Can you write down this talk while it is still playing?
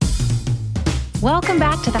Welcome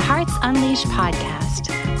back to the Hearts Unleashed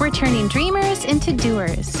podcast. We're turning dreamers into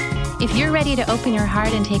doers. If you're ready to open your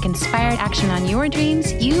heart and take inspired action on your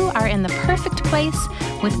dreams, you are in the perfect place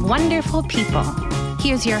with wonderful people.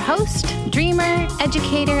 Here's your host, dreamer,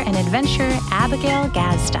 educator, and adventurer, Abigail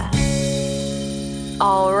Gazda.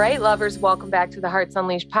 All right, lovers, welcome back to the Hearts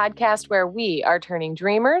Unleashed podcast, where we are turning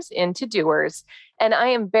dreamers into doers. And I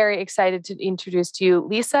am very excited to introduce to you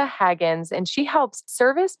Lisa Haggins, and she helps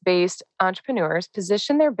service-based entrepreneurs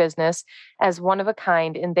position their business as one of a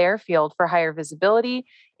kind in their field for higher visibility,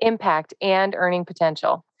 impact, and earning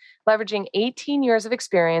potential. Leveraging 18 years of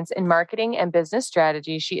experience in marketing and business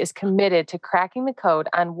strategy, she is committed to cracking the code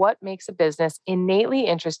on what makes a business innately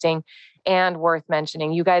interesting and worth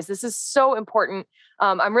mentioning. You guys, this is so important.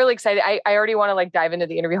 I'm really excited. I already want to dive into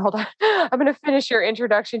the interview. Hold on. I'm going to finish your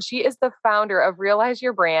introduction. She is the founder of Realize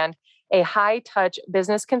Your Brand, a high-touch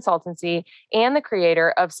business consultancy, and the creator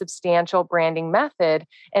of Substantial Branding Method,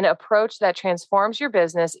 an approach that transforms your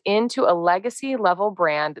business into a legacy-level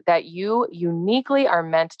brand that you uniquely are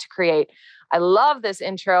meant to create. I love this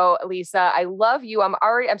intro, Lisa. I love you.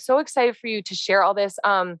 I'm so excited for you to share all this.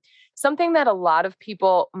 Something that a lot of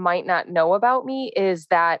people might not know about me is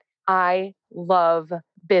that I love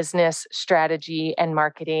business strategy and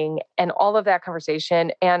marketing and all of that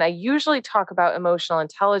conversation. And I usually talk about emotional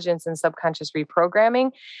intelligence and subconscious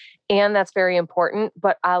reprogramming, and that's very important,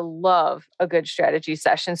 but I love a good strategy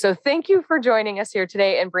session. So thank you for joining us here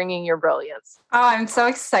today and bringing your brilliance. Oh, I'm so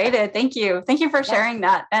excited. Thank you. Thank you for sharing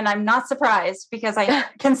that. And I'm not surprised because I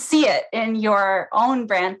can see it in your own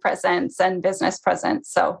brand presence and business presence.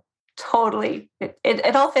 So totally.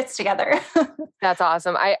 It all fits together. That's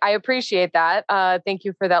awesome. I appreciate that. Thank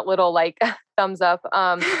you for that little thumbs up.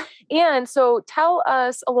 And so tell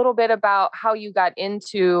us a little bit about how you got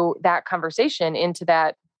into that conversation, into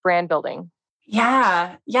that brand building.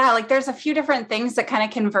 Yeah. There's a few different things that kind of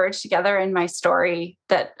converge together in my story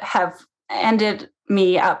that have ended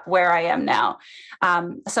me up where I am now.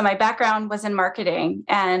 So my background was in marketing,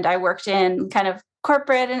 and I worked in kind of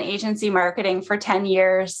corporate and agency marketing for 10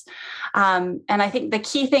 years. And I think the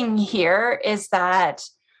key thing here is that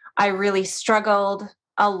I really struggled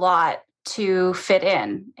a lot to fit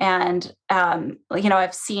in. And,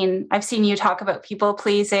 I've seen you talk about people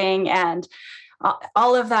pleasing and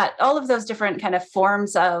all of that, all of those different kind of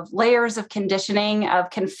forms of layers of conditioning,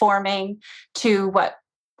 of conforming to what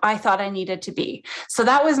I thought I needed to be. So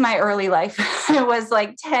that was my early life. It was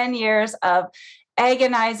 10 years of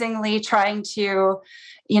agonizingly trying to,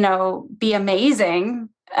 be amazing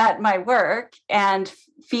at my work and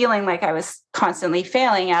feeling like I was constantly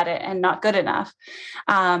failing at it and not good enough.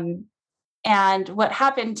 And what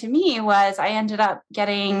happened to me was I ended up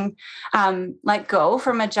getting let go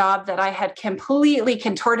from a job that I had completely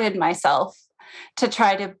contorted myself to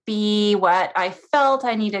try to be what I felt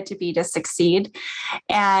I needed to be to succeed.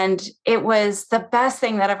 And it was the best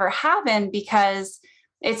thing that ever happened because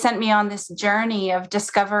it sent me on this journey of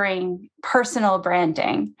discovering personal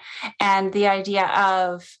branding and the idea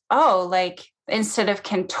of, instead of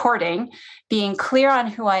contorting, being clear on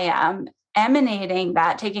who I am, emanating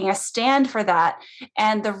that, taking a stand for that,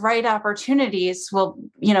 and the right opportunities will,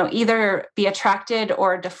 either be attracted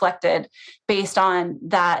or deflected based on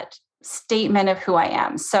that statement of who I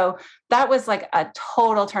am. So that was a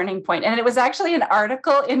total turning point. And it was actually an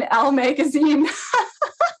article in Elle magazine.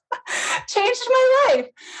 Changed my life.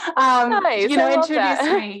 Nice.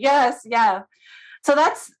 Introduced me. Yes. Yeah. So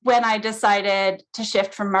that's when I decided to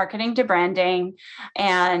shift from marketing to branding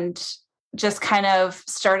and just kind of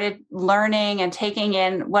started learning and taking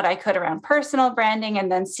in what I could around personal branding, and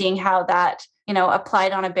then seeing how that,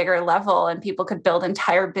 applied on a bigger level, and people could build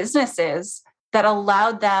entire businesses that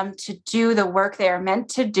allowed them to do the work they are meant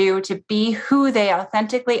to do, to be who they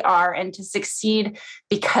authentically are, and to succeed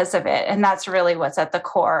because of it. And that's really what's at the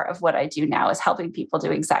core of what I do now, is helping people do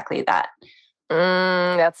exactly that.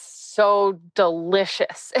 That's so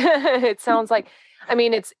delicious. It sounds like,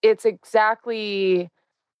 it's exactly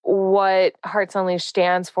what Hearts Unleashed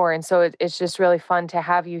stands for. And so it's just really fun to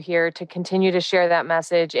have you here to continue to share that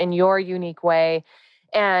message in your unique way.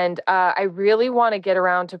 And I really want to get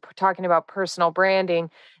around to talking about personal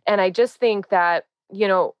branding. And I just think that,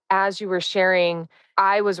 as you were sharing,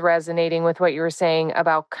 I was resonating with what you were saying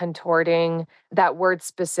about contorting. That word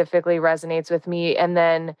specifically resonates with me. And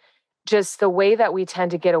then just the way that we tend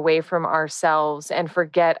to get away from ourselves and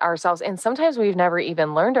forget ourselves. And sometimes we've never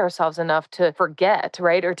even learned ourselves enough to forget,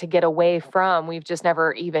 right? Or to get away from. We've just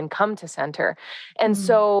never even come to center. And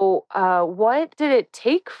so what did it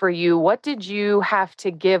take for you? What did you have to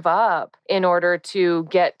give up in order to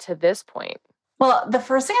get to this point? Well, the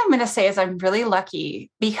first thing I'm going to say is I'm really lucky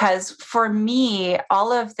because for me,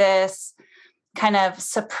 all of this kind of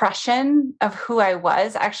suppression of who I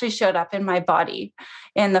was actually showed up in my body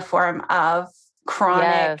in the form of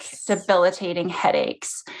chronic, debilitating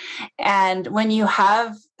headaches. And when you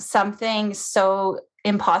have something so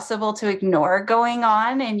impossible to ignore going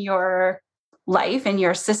on in your life, in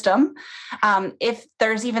your system, if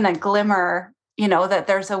there's even a glimmer, that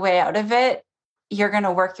there's a way out of it, you're going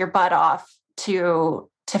to work your butt off to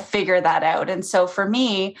figure that out. And so for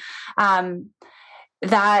me,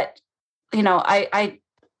 that,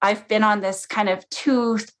 I've been on this kind of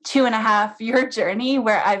 2.5 year journey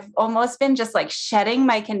where I've almost been just like shedding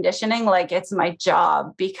my conditioning like it's my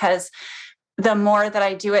job, because the more that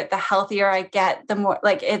I do it, the healthier I get, the more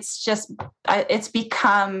like it's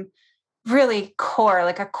become really core,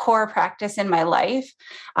 like a core practice in my life.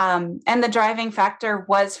 And the driving factor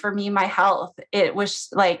was for me, my health. It was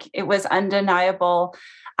undeniable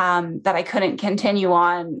that I couldn't continue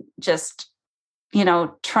on just,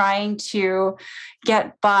 trying to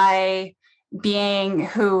get by being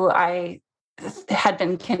who I had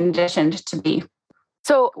been conditioned to be.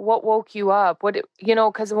 So what woke you up?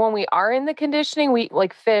 Because when we are in the conditioning, we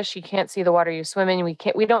like fish, you can't see the water you swim in.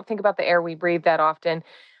 We don't think about the air we breathe that often.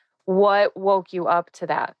 What woke you up to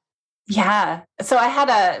that? Yeah. So I had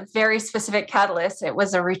a very specific catalyst. It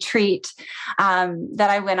was a retreat that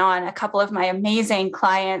I went on. A couple of my amazing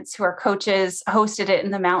clients who are coaches hosted it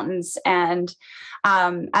in the mountains. And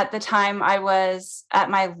at the time I was at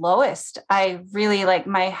my lowest. I really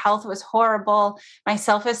my health was horrible. My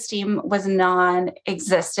self-esteem was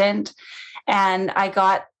non-existent. And I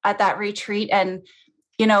got at that retreat and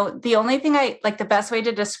the only thing the best way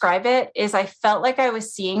to describe it is I felt like I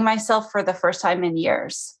was seeing myself for the first time in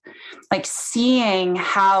years, like seeing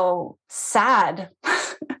how sad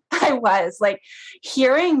I was, like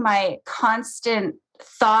hearing my constant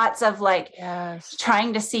thoughts of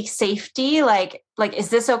trying to seek safety. Like, is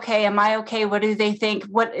this okay? Am I okay? What do they think?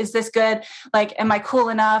 What is this good? Like, am I cool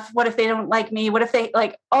enough? What if they don't like me? What if they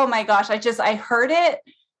oh my gosh, I heard it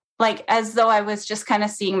as though I was just kind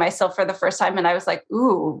of seeing myself for the first time. And I was like,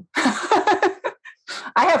 ooh, I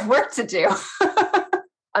have work to do.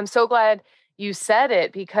 I'm so glad you said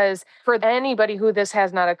it, because for anybody who this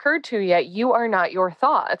has not occurred to yet, you are not your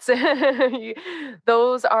thoughts.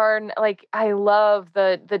 Those are I love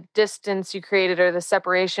the distance you created, or the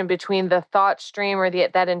separation between the thought stream or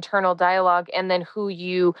that internal dialogue and then who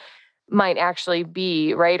you might actually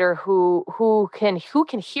be, right? Or who can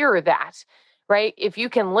hear that. Right? If you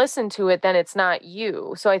can listen to it, then it's not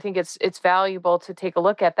you. So I think it's valuable to take a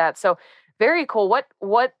look at that. So very cool.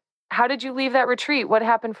 How did you leave that retreat? What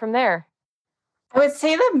happened from there? I would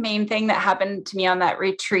say the main thing that happened to me on that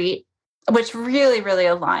retreat, which really, really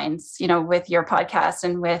aligns, with your podcast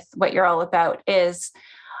and with what you're all about, is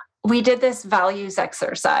we did this values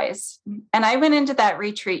exercise. And I went into that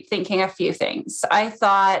retreat thinking a few things. I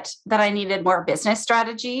thought that I needed more business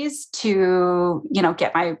strategies to,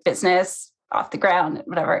 get my business off the ground,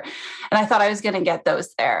 whatever. And I thought I was going to get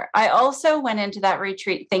those there. I also went into that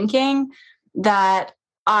retreat thinking that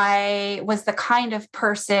I was the kind of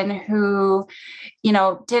person who,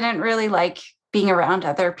 didn't really like being around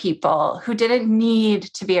other people, who didn't need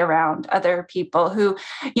to be around other people, who,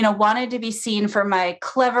 wanted to be seen for my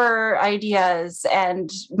clever ideas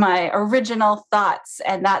and my original thoughts.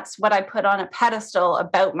 And that's what I put on a pedestal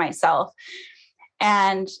about myself.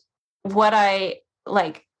 And what I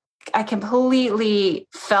completely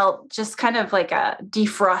felt just kind of like a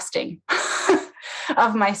defrosting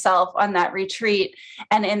of myself on that retreat.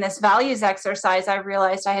 And in this values exercise, I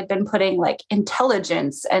realized I had been putting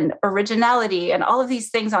intelligence and originality and all of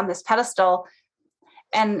these things on this pedestal,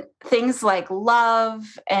 and things like love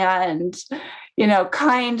and,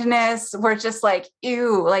 kindness were just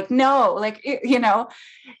ew, no,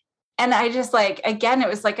 and I just again, it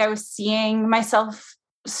was I was seeing myself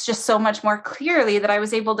just so much more clearly that I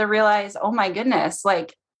was able to realize, oh my goodness,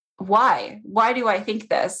 why do I think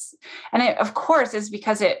this? And it, of course, is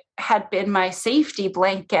because it had been my safety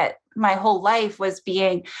blanket. My whole life was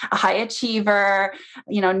being a high achiever,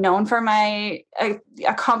 known for my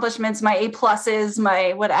accomplishments, my A+,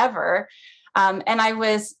 my whatever. And I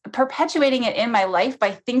was perpetuating it in my life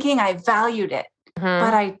by thinking I valued it,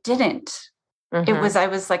 but I didn't. Mm-hmm. I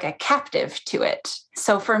was like a captive to it.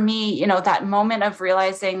 So for me, that moment of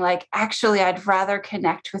realizing actually, I'd rather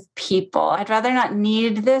connect with people. I'd rather not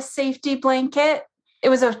need this safety blanket. It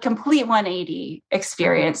was a complete 180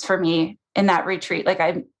 experience for me in that retreat.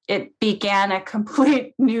 It began a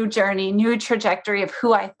complete new journey, new trajectory of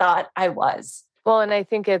who I thought I was. Well, and I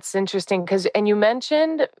think it's interesting and you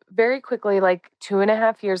mentioned very quickly,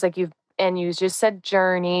 2.5 years, and you just said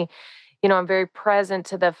journey. I'm very present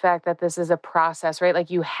to the fact that this is a process, right?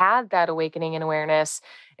 Like you had that awakening and awareness.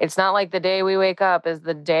 It's not like the day we wake up is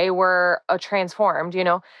the day we're transformed.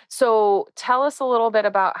 So tell us a little bit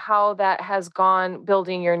about how that has gone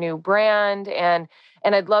building your new brand, and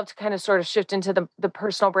I'd love to kind of sort of shift into the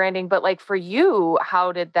personal branding, but like for you,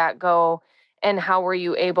 how did that go? And how were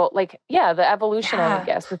you able, the evolution, I would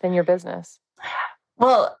guess, within your business?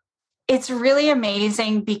 Well, it's really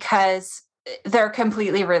amazing because they're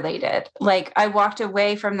completely related. Like I walked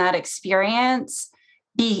away from that experience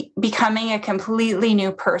becoming a completely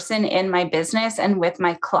new person in my business and with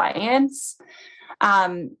my clients.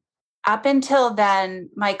 Up until then,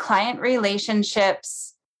 my client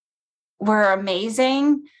relationships were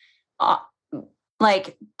amazing,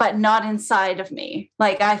 but not inside of me.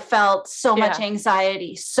 Like I felt so much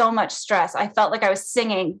anxiety, so much stress. I felt like I was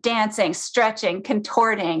singing, dancing, stretching,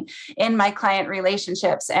 contorting in my client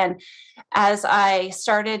relationships. And as I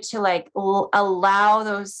started to allow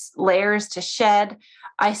those layers to shed,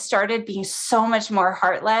 I started being so much more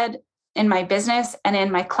heart-led in my business and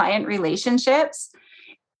in my client relationships.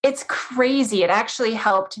 It's crazy. It actually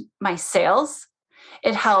helped my sales.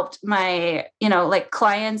 It helped my,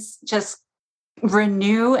 clients just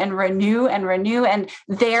renew and renew and renew, and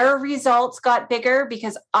their results got bigger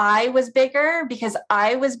because I was bigger, because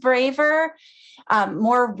I was braver,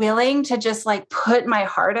 more willing to just put my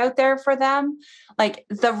heart out there for them. Like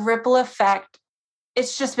the ripple effect,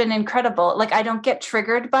 it's just been incredible. Like I don't get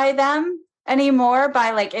triggered by them anymore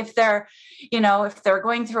by if they're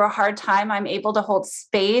going through a hard time, I'm able to hold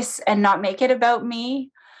space and not make it about me.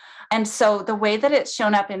 And so the way that it's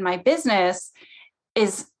shown up in my business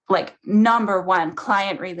is number one,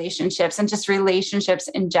 client relationships and just relationships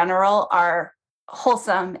in general are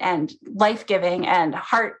wholesome and life-giving and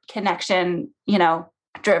heart connection,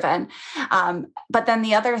 driven. But then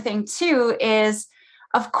the other thing too is,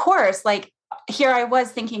 of course, here I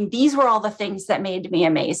was thinking these were all the things that made me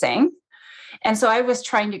amazing. And so I was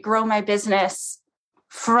trying to grow my business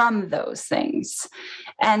from those things.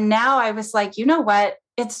 And now I was like, you know what?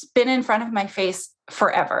 It's been in front of my face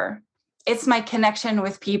forever. It's my connection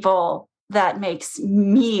with people that makes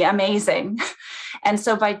me amazing. And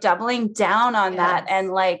so by doubling down on that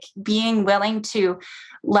and being willing to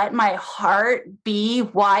let my heart be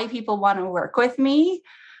why people want to work with me,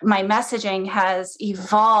 my messaging has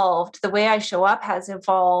evolved. The way I show up has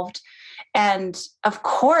evolved. And of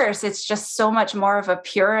course, it's just so much more of a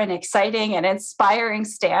pure and exciting and inspiring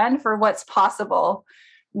stand for what's possible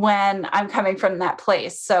when I'm coming from that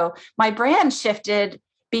place. So my brand shifted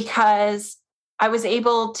because I was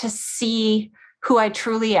able to see who I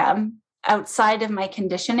truly am outside of my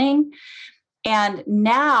conditioning. And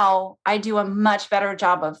now I do a much better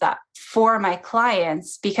job of that for my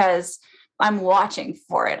clients because I'm watching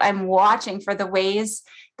for it. I'm watching for the ways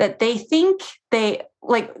that they think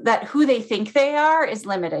that who they think they are is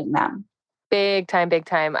limiting them. Big time, big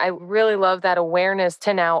time. I really love that awareness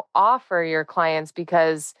to now offer your clients,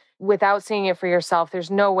 because without seeing it for yourself,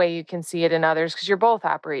 there's no way you can see it in others because you're both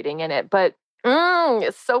operating in it. But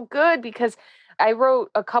it's so good because I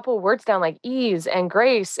wrote a couple words down like ease and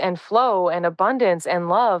grace and flow and abundance and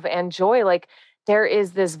love and joy. Like there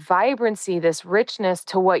is this vibrancy, this richness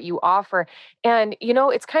to what you offer. And,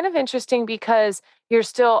 it's kind of interesting because you're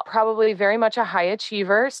still probably very much a high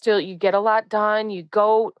achiever. Still, you get a lot done.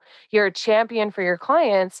 You're a champion for your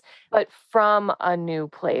clients, but from a new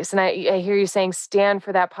place. And I hear you saying stand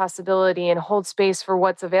for that possibility and hold space for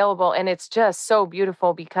what's available. And it's just so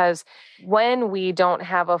beautiful because when we don't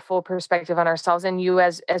have a full perspective on ourselves, and you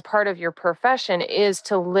as part of your profession is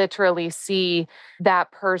to literally see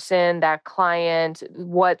that person, that client,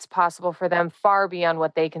 what's possible for them far beyond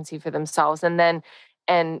what they can see for themselves.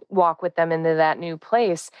 And walk with them into that new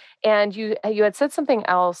place. And you had said something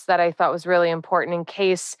else that I thought was really important in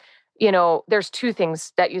case, there's two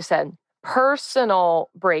things that you said. Personal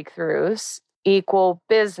breakthroughs equal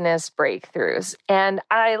business breakthroughs. And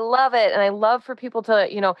I love it. And I love for people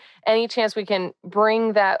to, any chance we can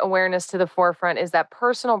bring that awareness to the forefront is that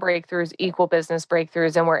personal breakthroughs equal business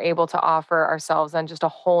breakthroughs. And we're able to offer ourselves on just a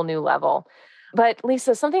whole new level. But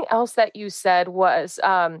Lisa, something else that you said was,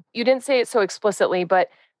 you didn't say it so explicitly, but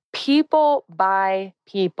people buy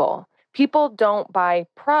people. People don't buy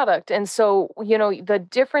product. And so, the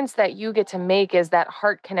difference that you get to make is that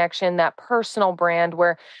heart connection, that personal brand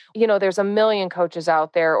where, there's a million coaches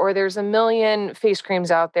out there, or there's a million face creams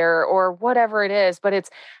out there, or whatever it is, but it's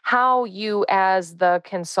how you as the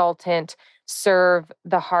consultant serve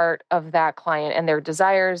the heart of that client and their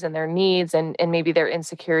desires and their needs and maybe their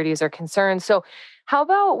insecurities or concerns. So how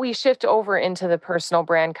about we shift over into the personal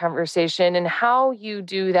brand conversation and how you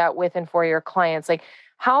do that with and for your clients? Like,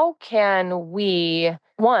 how can we,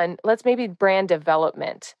 one, let's maybe brand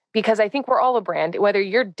development, because I think we're all a brand, whether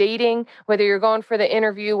you're dating, whether you're going for the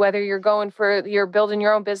interview, whether you're building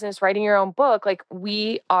your own business, writing your own book, like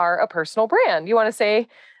we are a personal brand. You want to say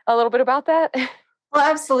a little bit about that? Well,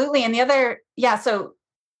 absolutely. And the other, yeah. So,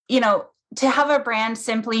 to have a brand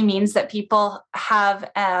simply means that people have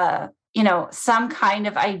some kind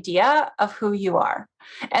of idea of who you are.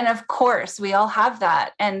 And of course, we all have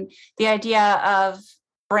that. And the idea of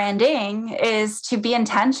branding is to be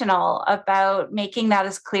intentional about making that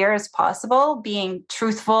as clear as possible, being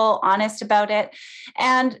truthful, honest about it.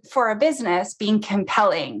 And for a business, being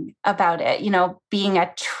compelling about it, being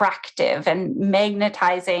attractive and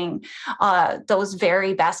magnetizing those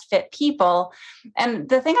very best fit people. And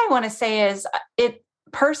the thing I want to say is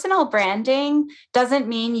personal branding doesn't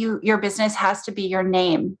mean your business has to be your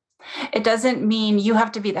name. It doesn't mean you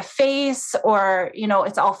have to be the face or,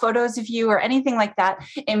 it's all photos of you or anything like that.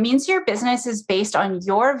 It means your business is based on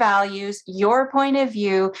your values, your point of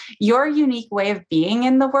view, your unique way of being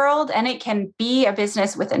in the world. And it can be a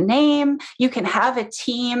business with a name. You can have a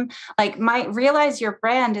team. Like realize your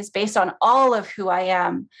brand is based on all of who I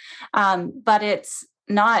am. But it's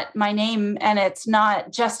not my name and it's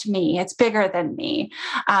not just me. It's bigger than me.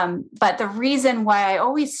 But the reason why I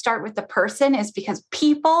always start with the person is because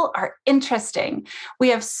people are interesting. We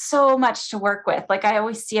have so much to work with. Like I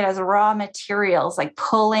always see it as raw materials, like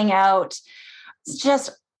pulling out just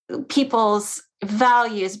people's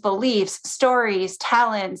values, beliefs, stories,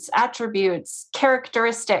 talents, attributes,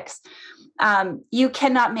 characteristics. You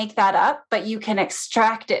cannot make that up, but you can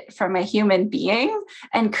extract it from a human being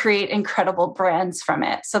and create incredible brands from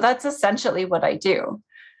it. So that's essentially what I do.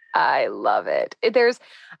 I love it.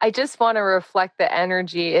 I just want to reflect the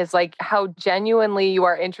energy is like how genuinely you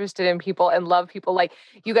are interested in people and love people. Like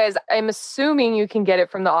you guys, I'm assuming you can get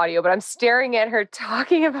it from the audio, but I'm staring at her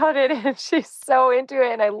talking about it and she's so into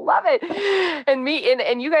it and I love it.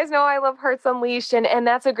 And you guys know I love Hearts Unleashed and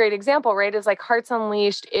that's a great example, right? It's like Hearts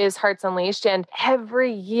Unleashed is Hearts Unleashed. And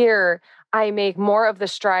every year I make more of the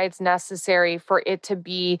strides necessary for it to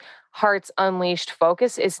be Hearts Unleashed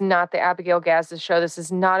focus. Is not the Abigail Gazda show. This is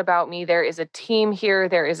not about me. There is a team here.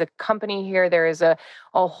 There is a company here. There is a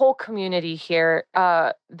whole community here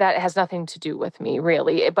that has nothing to do with me,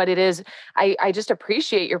 really. But it is, I just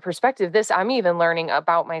appreciate your perspective. I'm even learning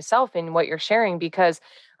about myself in what you're sharing because,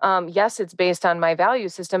 yes, it's based on my value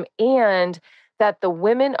system and that the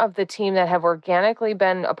women of the team that have organically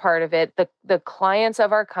been a part of it, the clients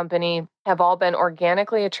of our company have all been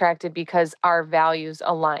organically attracted because our values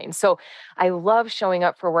align. So I love showing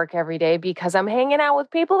up for work every day because I'm hanging out with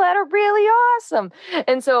people that are really awesome.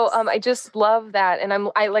 And so I just love that. And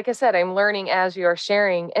like I said, I'm learning as you're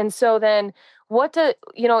sharing. And so then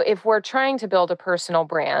if we're trying to build a personal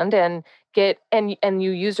brand and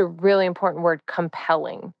you used a really important word,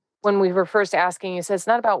 compelling. When we were first asking, you said it's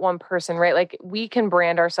not about one person, right? Like we can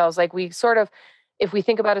brand ourselves. Like we sort of, if we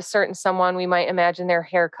think about a certain someone, we might imagine their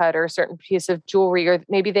haircut or a certain piece of jewelry, or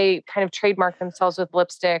maybe they kind of trademark themselves with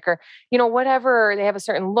lipstick or, whatever. They have a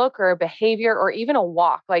certain look or a behavior or even a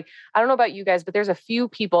walk. Like, I don't know about you guys, but there's a few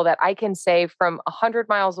people that I can say from 100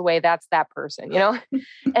 miles away, that's that person,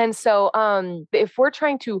 And so if we're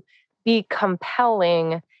trying to be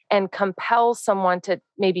compelling and compel someone to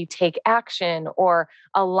maybe take action or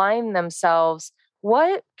align themselves,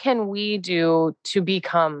 what can we do to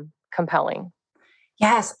become compelling?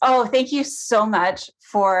 Yes. Oh, thank you so much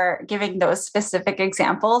for giving those specific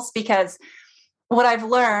examples, because what I've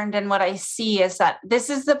learned and what I see is that this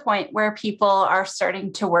is the point where people are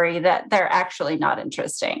starting to worry that they're actually not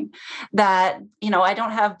interesting, that, I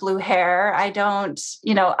don't have blue hair. I don't,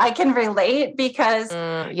 I can relate because,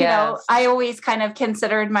 yes. I always kind of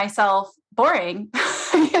considered myself boring,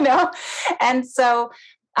 and so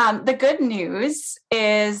the good news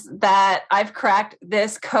is that I've cracked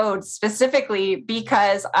this code specifically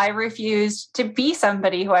because I refused to be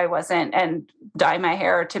somebody who I wasn't and dye my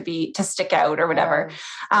hair to stick out or whatever.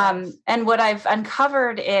 Yes. And what I've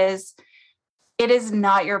uncovered is it is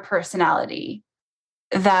not your personality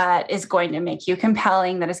that is going to make you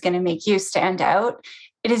compelling, that is going to make you stand out.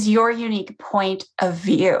 It is your unique point of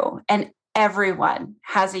view. And everyone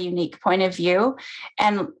has a unique point of view.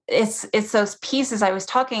 And it's those pieces I was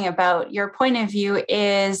talking about. Your point of view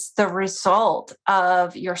is the result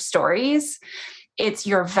of your stories. it's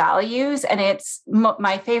your values, and it's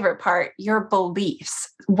my favorite part, your beliefs.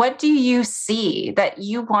 What do you see that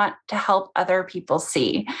you want to help other people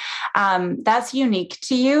see? That's unique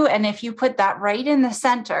to you. And if you put that right in the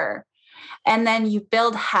center, and then you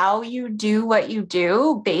build how you do what you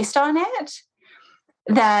do based on it,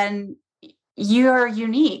 then you're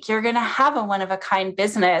unique. You're going to have a one-of-a-kind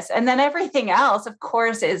business. And then everything else, of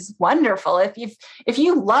course, is wonderful. If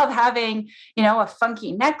you love having, a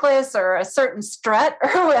funky necklace or a certain strut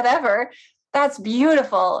or whatever, that's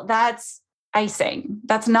beautiful. That's icing.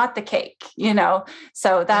 That's not the cake,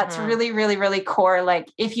 So that's really, really, really core. Like,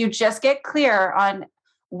 if you just get clear on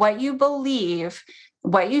what you believe,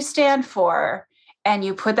 what you stand for, and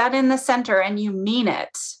you put that in the center and you mean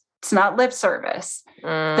it, it's not lip service,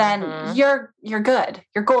 then you're good.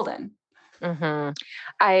 You're golden.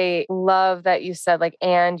 I love that you said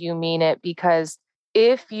and you mean it, because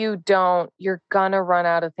if you don't, you're gonna run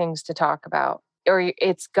out of things to talk about, or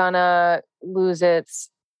it's gonna lose its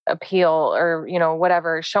appeal, or,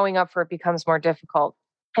 whatever. Showing up for it becomes more difficult.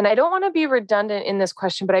 And I don't want to be redundant in this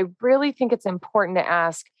question, but I really think it's important to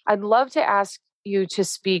ask. I'd love to ask you to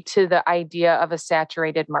speak to the idea of a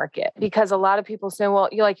saturated market, because a lot of people say, well,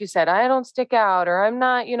 like you said, I don't stick out, or I'm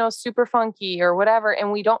not, super funky or whatever.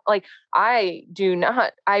 And we don't I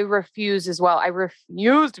refuse as well. I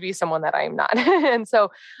refuse to be someone that I am not. And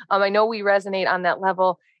so I know we resonate on that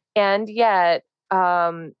level. And yet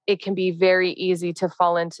it can be very easy to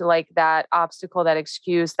fall into that obstacle, that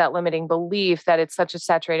excuse, that limiting belief that it's such a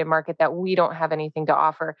saturated market that we don't have anything to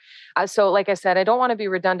offer. So like I said, I don't want to be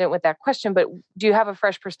redundant with that question, but do you have a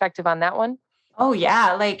fresh perspective on that one? Oh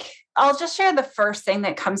yeah. I'll just share the first thing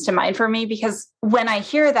that comes to mind for me, because when I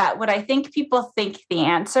hear that, what I think people think the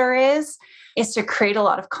answer is to create a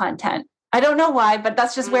lot of content. I don't know why, but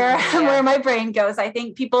that's just where my brain goes. I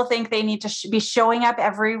think people think they need to be showing up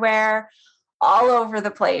everywhere, all over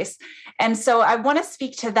the place. And so I want to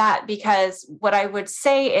speak to that, because what I would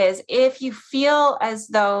say is, if you feel as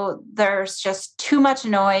though there's just too much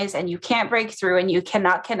noise and you can't break through and you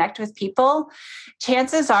cannot connect with people,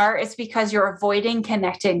 chances are it's because you're avoiding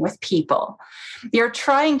connecting with people. You're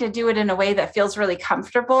trying to do it in a way that feels really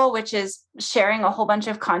comfortable, which is sharing a whole bunch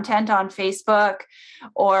of content on Facebook,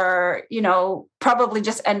 or, probably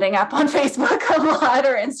just ending up on Facebook a lot,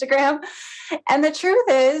 or Instagram. And the truth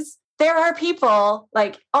is, there are people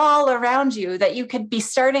all around you that you could be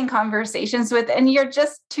starting conversations with, and you're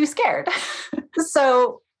just too scared.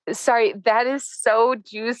 So sorry, that is so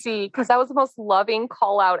juicy, because that was the most loving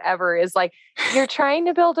call out ever, is you're trying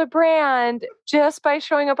to build a brand just by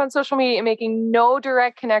showing up on social media and making no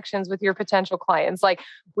direct connections with your potential clients.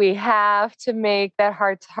 We have to make that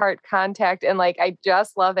heart to heart contact. And I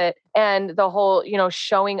just love it. And the whole,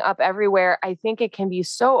 showing up everywhere, I think it can be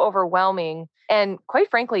so overwhelming and, quite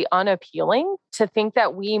frankly, unappealing to think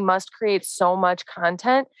that we must create so much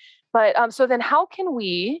content. But so then how can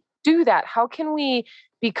we do that? How can we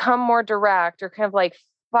become more direct, or kind of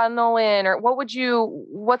funnel in, or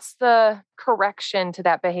what's the correction to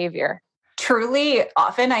that behavior? Truly,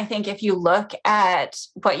 often, I think if you look at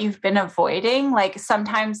what you've been avoiding,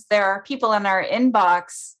 sometimes there are people in our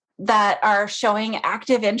inbox that are showing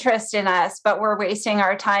active interest in us, but we're wasting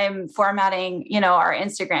our time formatting, our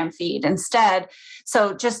Instagram feed instead.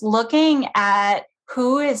 So just looking at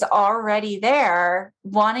who is already there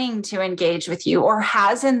wanting to engage with you, or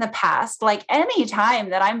has in the past, any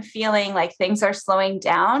time that I'm feeling like things are slowing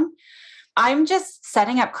down, I'm just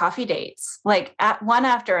setting up coffee dates, at one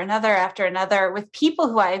after another with people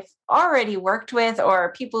who I've already worked with,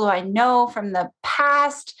 or people who I know from the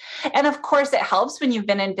past. And of course, it helps when you've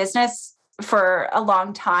been in business for a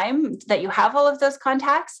long time that you have all of those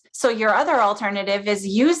contacts. So your other alternative is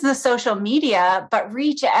use the social media, but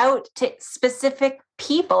reach out to specific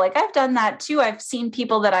people. I've done that too. I've seen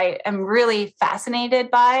people that I am really fascinated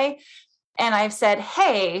by, and I've said,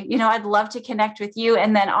 hey, I'd love to connect with you,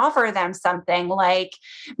 and then offer them something,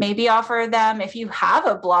 maybe offer them, if you have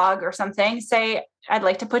a blog or something, say, I'd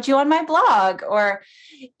like to put you on my blog. Or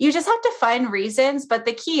you just have to find reasons. But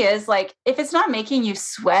the key is if it's not making you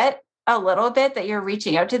sweat a little bit that you're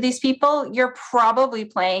reaching out to these people, you're probably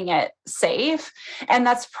playing it safe. And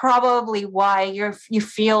that's probably why you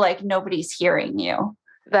feel like nobody's hearing you.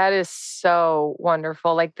 That is so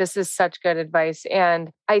wonderful. This is such good advice.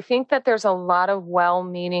 And I think that there's a lot of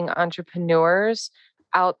well-meaning entrepreneurs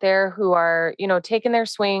out there who are, taking their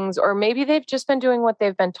swings, or maybe they've just been doing what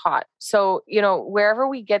they've been taught. So, wherever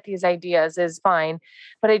we get these ideas is fine.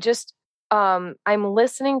 But I just, I'm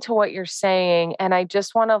listening to what you're saying, and I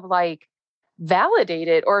just want to validate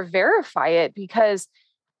it or verify it, because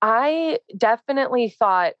I definitely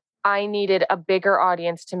thought I needed a bigger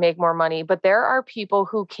audience to make more money. But there are people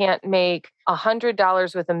who can't make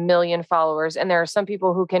 $100 with 1 million followers. And there are some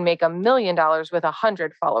people who can make $1 million with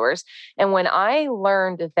 100 followers. And when I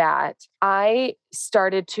learned that, I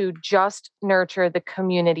started to just nurture the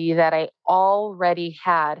community that I already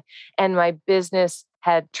had. And my business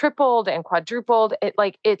had tripled and quadrupled.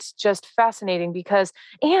 It's just fascinating because,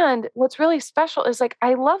 and what's really special is like,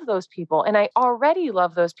 I love those people and I already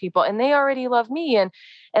love those people and they already love me. And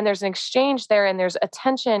there's an exchange there and there's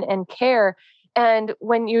attention and care. And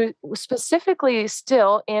when you specifically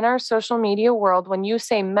still in our social media world, when you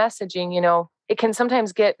say messaging, it can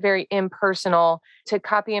sometimes get very impersonal to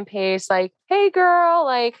copy and paste like, hey girl,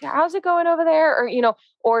 like, how's it going over there?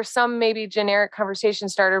 Or some maybe generic conversation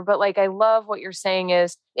starter. But like, I love what you're saying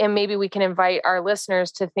is, and maybe we can invite our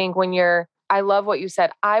listeners to think I love what you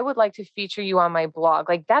said. I would like to feature you on my blog.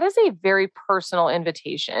 Like that is a very personal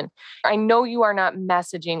invitation. I know you are not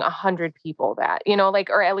messaging 100 people that,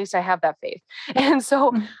 or at least I have that faith. And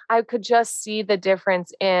so I could just see the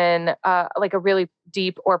difference in like a really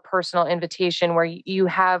deep or personal invitation where you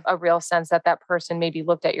have a real sense that that person maybe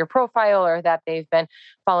looked at your profile or that they've been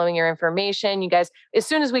following your information. You guys, as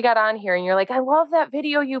soon as we got on here and you're like, I love that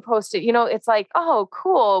video you posted, it's like, oh,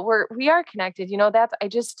 cool. We are connected.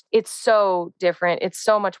 It's so different. It's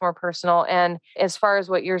so much more personal. And as far as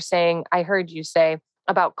what you're saying, I heard you say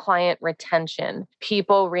about client retention,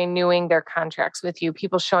 people renewing their contracts with you,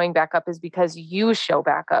 people showing back up is because you show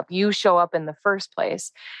back up. You show up in the first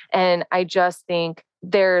place. And I just think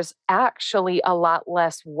there's actually a lot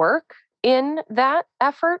less work in that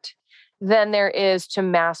effort than there is to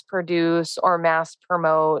mass produce or mass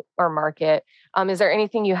promote or market. Is there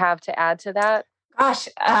anything you have to add to that? Gosh,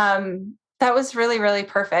 that was really, really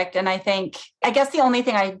perfect. And I guess the only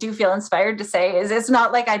thing I do feel inspired to say is it's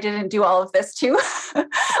not like I didn't do all of this too.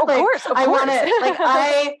 Of course.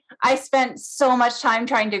 I spent so much time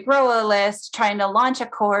trying to grow a list, trying to launch a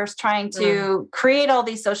course, trying to create all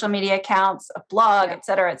these social media accounts, a blog, et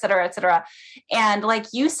cetera, et cetera, et cetera. And like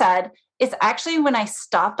you said, it's actually when I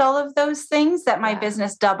stopped all of those things that my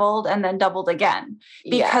business doubled and then doubled again,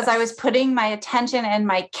 because I was putting my attention and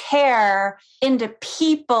my care into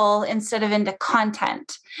people instead of into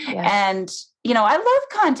content. Yes. And, I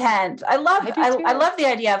love content. I love the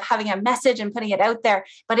idea of having a message and putting it out there,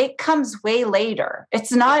 but it comes way later.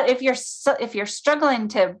 It's not, if you're struggling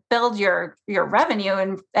to build your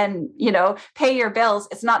revenue and pay your bills,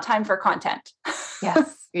 it's not time for content.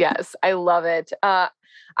 Yes. I love it.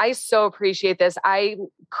 I so appreciate this. I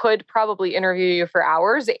could probably interview you for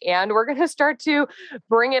hours, and we're going to start to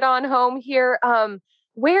bring it on home here.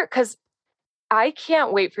 Because I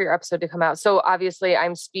can't wait for your episode to come out. So obviously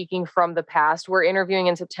I'm speaking from the past. We're interviewing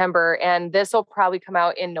in September and this will probably come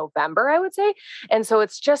out in November, I would say. And so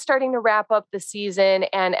it's just starting to wrap up the season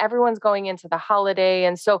and everyone's going into the holiday.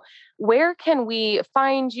 And so where can we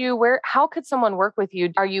find you? How could someone work with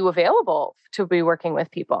you? Are you available to be working with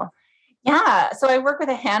people? Yeah. So I work with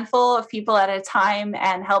a handful of people at a time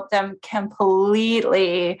and help them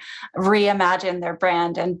completely reimagine their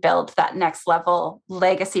brand and build that next level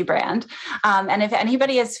legacy brand. And if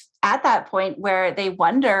anybody is at that point where they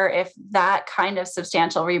wonder if that kind of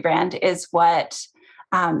substantial rebrand is what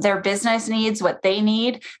their business needs, what they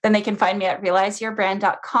need, then they can find me at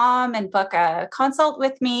realizeyourbrand.com and book a consult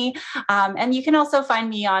with me. And you can also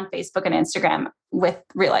find me on Facebook and Instagram with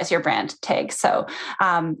Realize Your Brand tag. So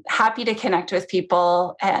happy to connect with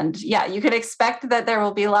people. And yeah, you could expect that there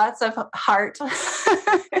will be lots of heart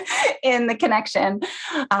in the connection.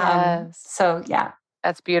 So yeah.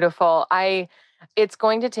 That's beautiful. It's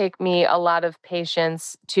going to take me a lot of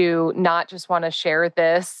patience to not just want to share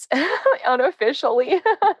this unofficially.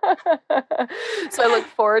 So I look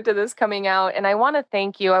forward to this coming out. And I want to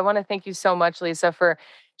thank you. I want to thank you so much, Lisa, for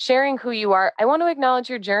sharing who you are. I want to acknowledge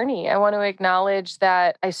your journey. I want to acknowledge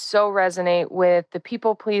that I so resonate with the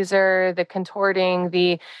people pleaser, the contorting,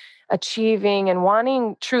 the achieving, and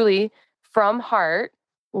wanting truly from heart,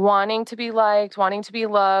 wanting to be liked, wanting to be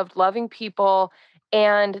loved, loving people,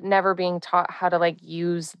 and never being taught how to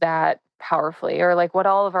use that powerfully or what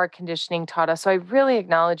all of our conditioning taught us. So I really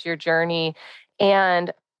acknowledge your journey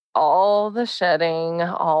and all the shedding,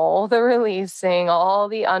 all the releasing, all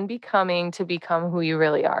the unbecoming to become who you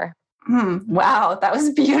really are. Wow, that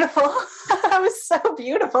was beautiful. That was so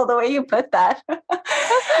beautiful the way you put that.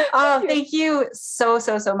 Thank you so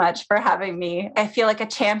much for having me. I feel like a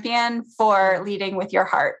champion for leading with your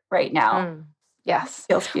heart right now. Yes.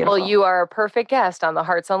 Feels beautiful. Well, you are a perfect guest on the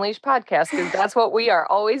Hearts Unleashed podcast because that's what we are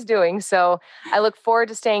always doing. So I look forward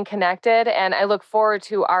to staying connected and I look forward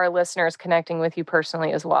to our listeners connecting with you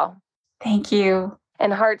personally as well. Thank you.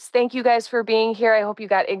 And Hearts, thank you guys for being here. I hope you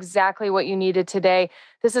got exactly what you needed today.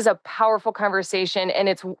 This is a powerful conversation, and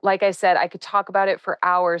it's, like I said, I could talk about it for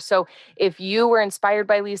hours. So if you were inspired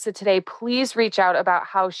by Lisa today, please reach out about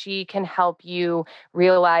how she can help you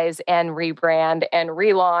realize and rebrand and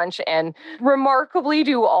relaunch and remarkably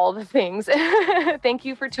do all the things. Thank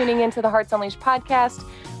you for tuning into the Hearts Unleashed podcast,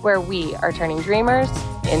 where we are turning dreamers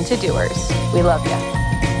into doers. We love you.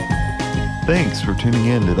 Thanks for tuning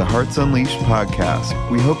in to the Hearts Unleashed podcast.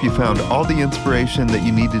 We hope you found all the inspiration that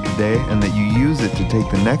you needed today and that you use it to take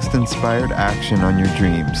the next inspired action on your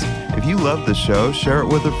dreams. If you love the show, share it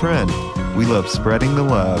with a friend. We love spreading the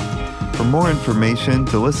love. For more information,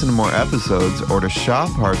 to listen to more episodes, or to shop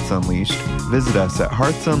Hearts Unleashed, visit us at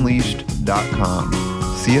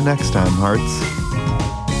heartsunleashed.com. See you next time, Hearts.